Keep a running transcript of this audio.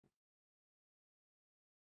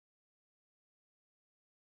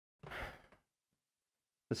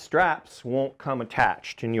the straps won't come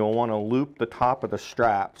attached, and you'll want to loop the top of the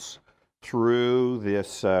straps through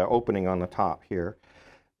this opening on the top here.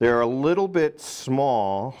 They're a little bit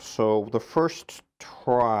small, so the first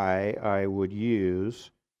try I would use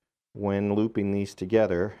when looping these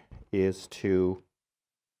together is to,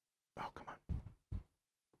 oh, come on.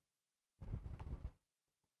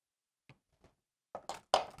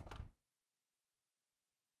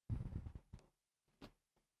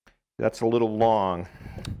 That's a little long,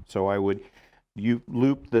 so I would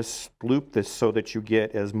loop this so that you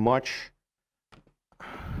get as much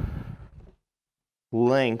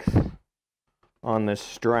length on this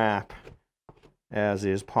strap as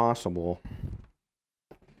is possible,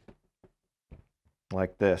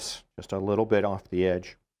 like this, just a little bit off the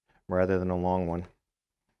edge rather than a long one.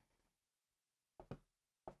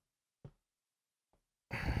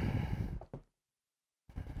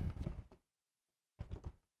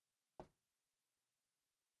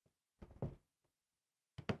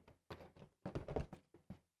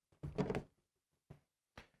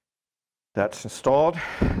 That's installed.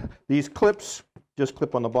 These clips just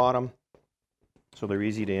clip on the bottom, so they're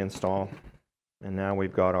easy to install. And now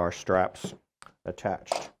we've got our straps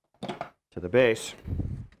attached to the base.